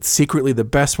think secretly the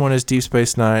best one is Deep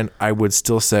Space Nine. I would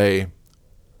still say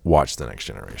watch The Next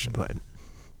Generation. But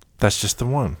that's just the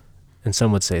one. And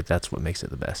some would say that's what makes it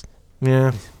the best.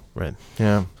 Yeah. Right.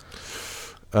 Yeah.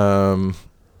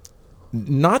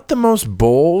 Not the most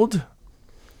bold.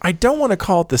 I don't want to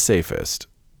call it the safest,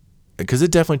 because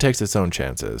it definitely takes its own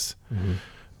chances.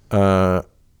 But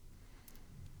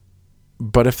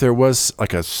if there was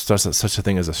such a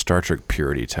thing as a Star Trek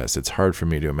purity test, it's hard for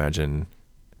me to imagine.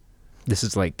 This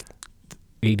is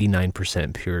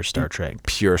 89% pure Star Trek.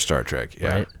 Pure Star Trek,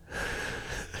 yeah. Right?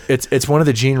 it's one of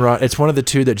the it's one of the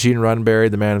two that Gene Roddenberry,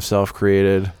 the man himself,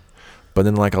 created. But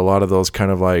then like a lot of those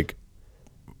kind of like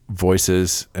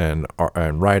voices and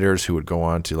writers who would go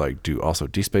on to like do also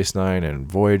Deep Space Nine and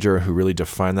Voyager, who really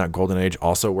defined that golden age,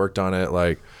 also worked on it.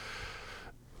 Like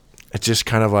it just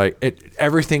kind of like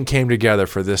everything came together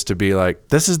for this to be like,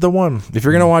 this is the one. If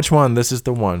you're gonna watch one, this is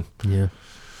the one. Yeah.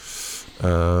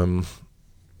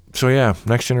 So yeah,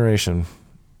 Next Generation.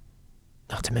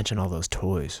 Not to mention all those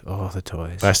toys. Oh, the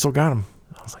toys. I still got them.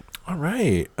 I was like, all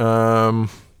right.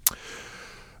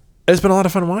 It's been a lot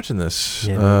of fun watching this.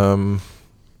 Yeah.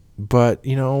 But,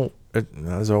 you know,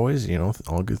 as always, you know,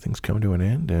 all good things come to an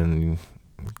end, and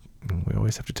we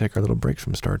always have to take our little breaks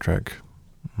from Star Trek,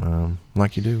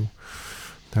 like you do.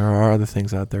 There are other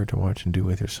things out there to watch and do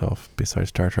with yourself besides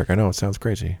Star Trek. I know it sounds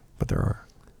crazy, but there are.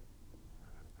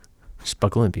 Just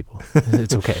buckle in, people.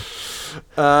 It's okay.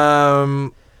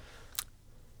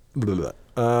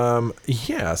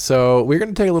 Yeah, so we're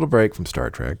going to take a little break from Star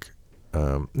Trek.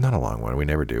 Not a long one. We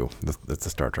never do. That's the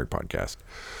Star Trek podcast.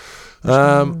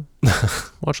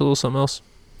 Watch a little something else.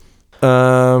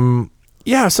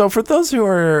 Yeah. So for those who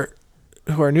are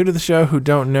new to the show, who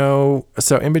don't know,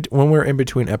 so when we're in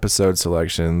between episode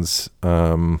selections,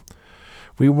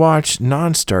 we watch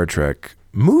non-Star Trek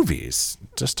movies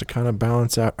just to kind of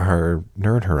balance out our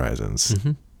nerd horizons.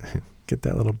 Mm-hmm. Get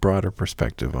that little broader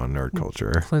perspective on nerd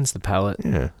culture. Cleanse the palate.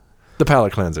 Yeah. The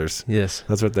palate cleansers. Yes.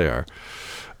 That's what they are.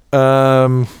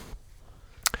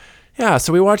 Yeah,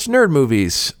 so we watched nerd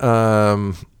movies.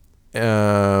 Last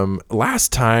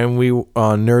time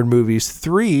on Nerd Movies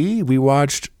 3, we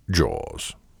watched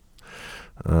Jaws.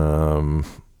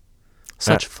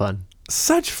 Such fun.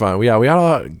 Such fun. Yeah, we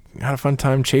had a fun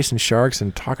time chasing sharks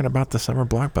and talking about the summer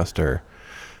blockbuster.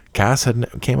 Cass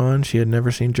came on. She had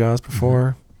never seen Jaws before.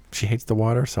 Mm-hmm. She hates the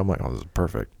water, so I'm like, oh, this is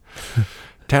perfect.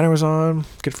 Tanner was on.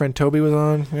 Good friend Toby was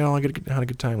on. We all had a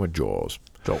good time with Jaws.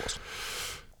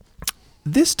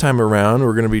 This time around,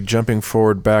 we're going to be jumping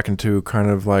forward back into kind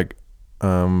of like,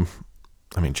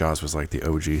 Jaws was like the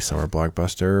OG summer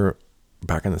blockbuster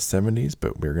back in the 70s,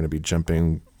 but we're going to be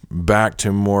jumping back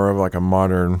to more of like a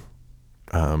modern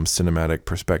cinematic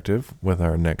perspective with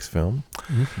our next film.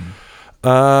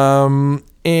 Mm-hmm.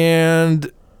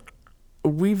 And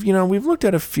we've looked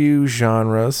at a few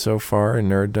genres so far in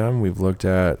nerddom. We've looked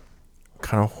at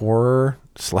kind of horror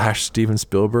 / Steven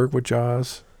Spielberg with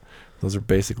Jaws. Those are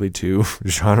basically two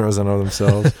genres in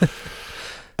themselves.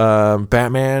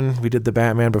 Batman, we did the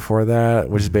Batman before that,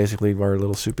 which is basically our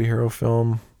little superhero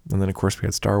film. And then, of course, we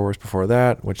had Star Wars before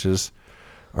that, which is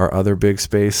our other big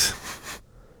spacey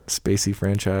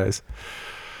franchise.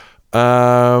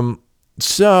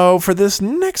 So for this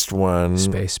next one...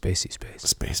 Space.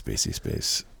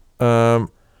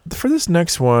 For this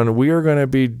next one, we are going to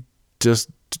be just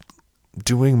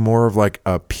doing more of like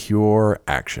a pure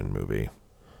action movie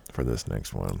for this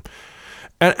next one.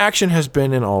 And action has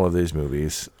been in all of these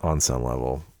movies on some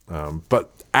level.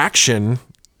 But action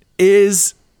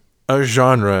is a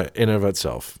genre in of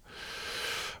itself.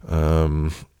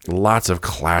 Lots of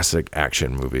classic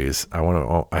action movies.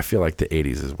 I feel like the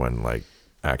 80s is when like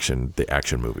the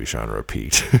action movie genre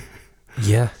peaked.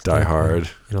 Yeah. Die Hard.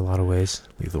 In a lot of ways.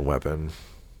 Lethal Weapon.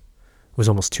 It was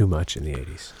almost too much in the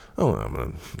 80s. Oh,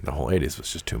 the whole 80s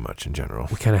was just too much in general.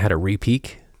 We kind of had a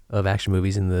re-peak of action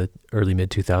movies in the early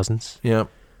mid-2000s. Yeah.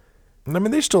 I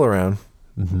mean, they're still around.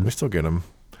 Mm-hmm. We still get them.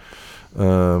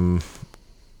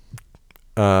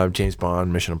 James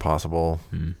Bond, Mission Impossible,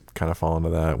 kind of fall into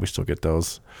that. We still get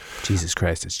those. Jesus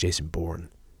Christ, it's Jason Bourne.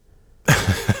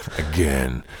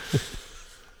 Again.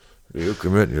 You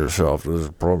commit yourself to this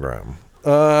program.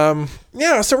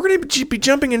 Yeah, so we're going to be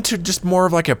jumping into just more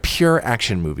of like a pure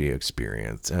action movie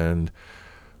experience. And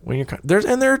when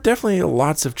there are definitely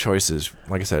lots of choices.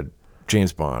 Like I said,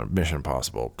 James Bond, Mission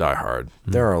Impossible, Die Hard.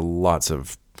 Mm-hmm. There are lots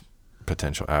of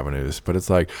potential avenues, but it's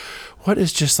like, what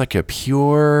is just like the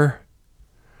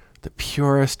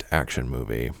purest action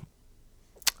movie?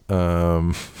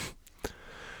 And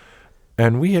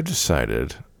we have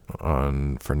decided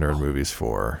for Nerd Movies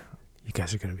 4. You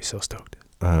guys are going to be so stoked.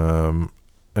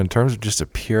 In terms of just a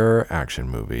pure action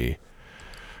movie,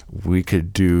 we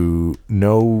could do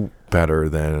no better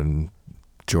than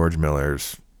George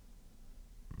Miller's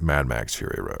Mad Max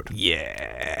Fury Road.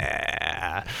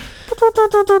 Yeah.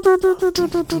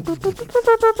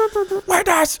 Why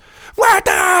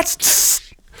not?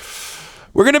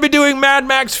 We're going to be doing Mad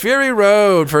Max Fury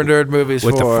Road for Nerd Movies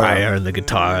 4. With the fire and the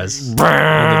guitars. And the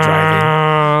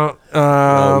driving.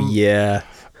 Oh, yeah.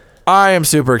 I am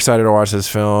super excited to watch this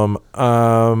film.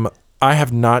 I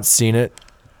have not seen it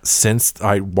since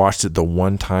I watched it the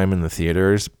one time in the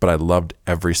theaters, but I loved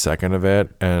every second of it.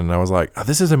 And I was like, oh,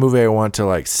 this is a movie I want to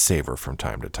like savor from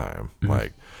time to time.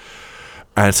 Like,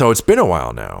 and so it's been a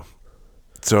while now,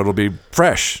 so it'll be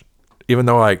fresh, even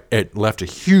though like it left a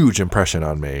huge impression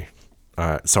on me.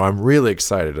 So I'm really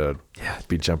excited to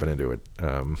be jumping into it.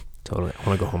 Totally. I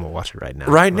want to go home and watch it right now.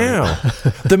 Right now.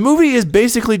 The movie is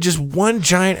basically just one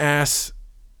giant ass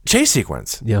chase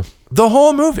sequence. Yeah. The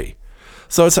whole movie.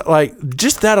 So it's like,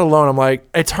 just that alone, I'm like,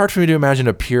 it's hard for me to imagine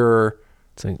a pure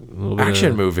It's like a little bit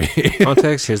action of movie.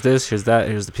 context. Here's this, here's that,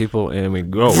 here's the people, and we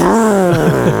go.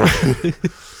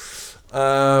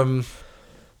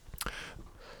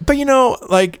 But you know,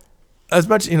 like, as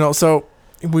much, you know, so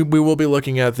we will be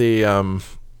looking at the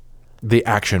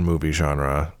action movie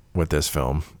genre with this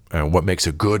film and what makes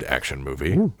a good action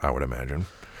movie. I would imagine.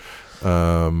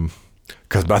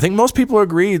 Because I think most people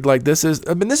agree, like, this is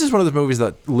one of the movies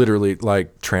that literally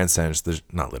like transcends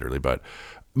not literally, but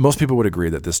most people would agree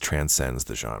that this transcends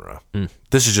the genre.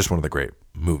 This is just one of the great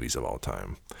movies of all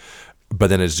time. But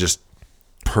then it's just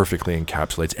perfectly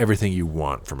encapsulates everything you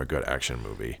want from a good action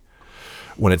movie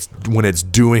when it's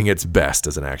doing its best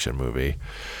as an action movie.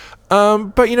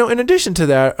 But you know, in addition to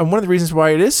that, and one of the reasons why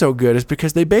it is so good is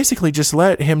because they basically just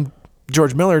let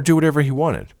George Miller, do whatever he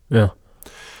wanted. Yeah.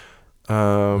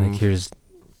 Like, here's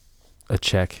a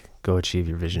check. Go achieve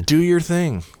your vision. Do your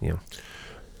thing. Yeah.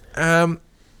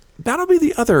 That'll be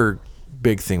the other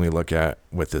big thing we look at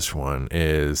with this one,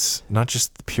 is not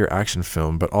just the pure action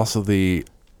film, but also the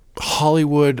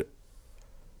Hollywood,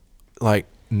 like,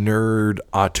 nerd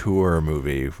auteur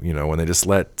movie. You know, when they just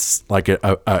let like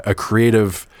a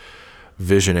creative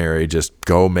visionary just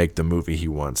go make the movie he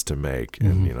wants to make,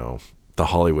 and you know, the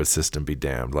Hollywood system be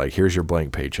damned. Like, here's your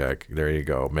blank paycheck. There you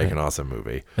go. Make an awesome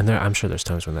movie. And I'm sure there's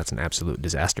times when that's an absolute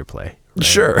disaster play. Right?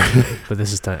 Sure. But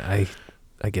this is time.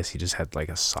 I guess he just had like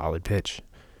a solid pitch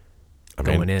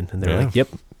going in, and they're like, yep,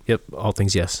 all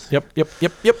things yes. Yep.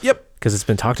 Because it's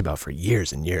been talked about for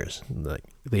years and years, like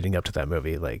leading up to that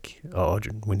movie. Like, oh,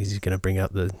 when is he going to bring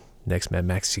out the next Mad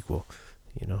Max sequel?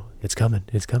 You know, it's coming.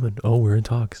 Oh, we're in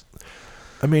talks.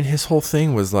 I mean, his whole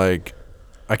thing was like,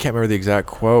 I can't remember the exact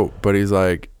quote, but he's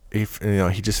like, he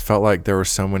just felt like there were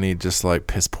so many just like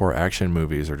piss poor action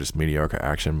movies or just mediocre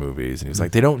action movies, and he was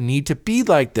like, they don't need to be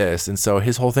like this. And so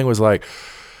his whole thing was like,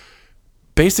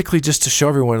 basically just to show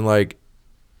everyone, like,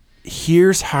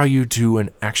 here's how you do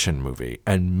an action movie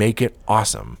and make it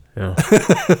awesome. Yeah.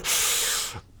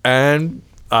 And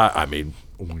I mean,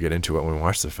 we'll get into it when we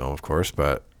watch the film, of course,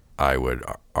 but I would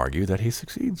argue that he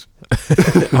succeeds.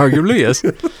 Arguably, yes.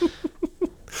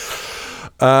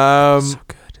 So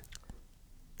good.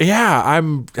 Yeah,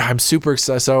 I'm super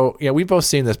excited. So yeah, we've both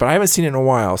seen this, but I haven't seen it in a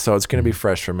while, so it's going to be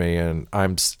fresh for me. And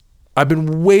I've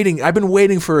been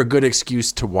waiting for a good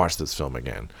excuse to watch this film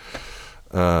again.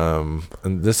 And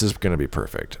this is going to be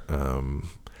perfect.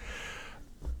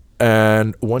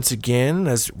 And once again,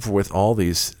 as with all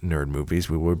these nerd movies,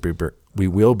 we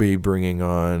will be bringing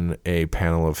on a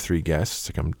panel of 3 guests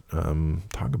to come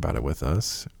talk about it with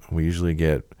us. We usually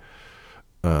get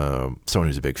someone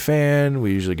who's a big fan.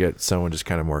 We usually get someone just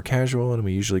kind of more casual, and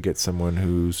we usually get someone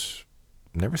who's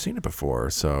never seen it before.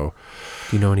 So,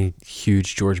 do you know any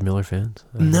huge George Miller fans?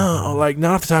 No, like,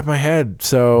 not off the top of my head.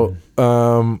 So,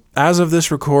 as of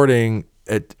this recording,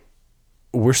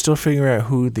 we're still figuring out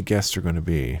who the guests are going to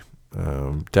be.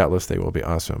 Doubtless they will be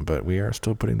awesome, but we are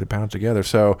still putting the panel together.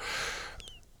 So,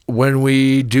 when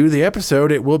we do the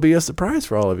episode, it will be a surprise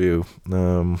for all of you.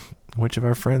 Which of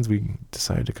our friends we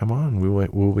decide to come on?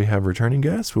 Will we have returning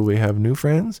guests? Will we have new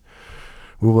friends?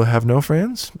 Will we have no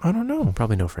friends? I don't know.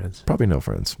 Probably no friends. Probably no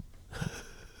friends.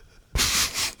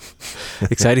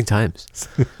 Exciting times.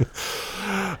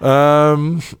 All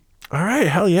right,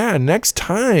 hell yeah. Next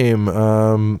time,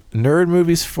 Nerd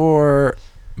Movies for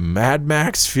Mad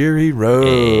Max Fury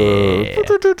Road. Yeah.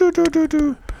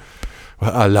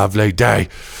 What a lovely day.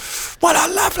 What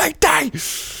a lovely day.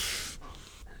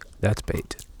 That's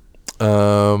bait.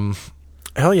 Hell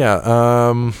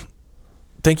yeah.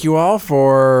 Thank you all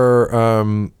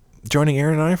for joining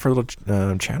Aaron and I for a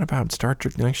little chat about Star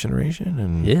Trek The Next Generation.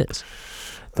 And yes.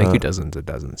 Thank you, dozens and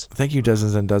dozens. Thank you,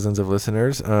 dozens and dozens of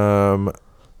listeners.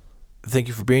 Thank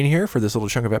you for being here for this little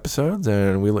chunk of episodes,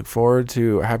 and we look forward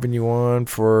to having you on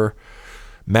for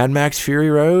Mad Max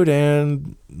Fury Road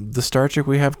and the Star Trek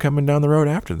we have coming down the road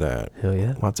after that. Hell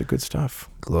yeah. Lots of good stuff.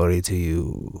 Glory to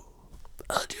you.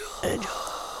 Adios.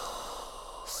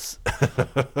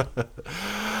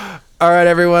 All right,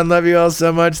 everyone. Love you all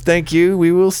so much. Thank you.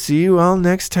 We will see you all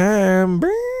next time.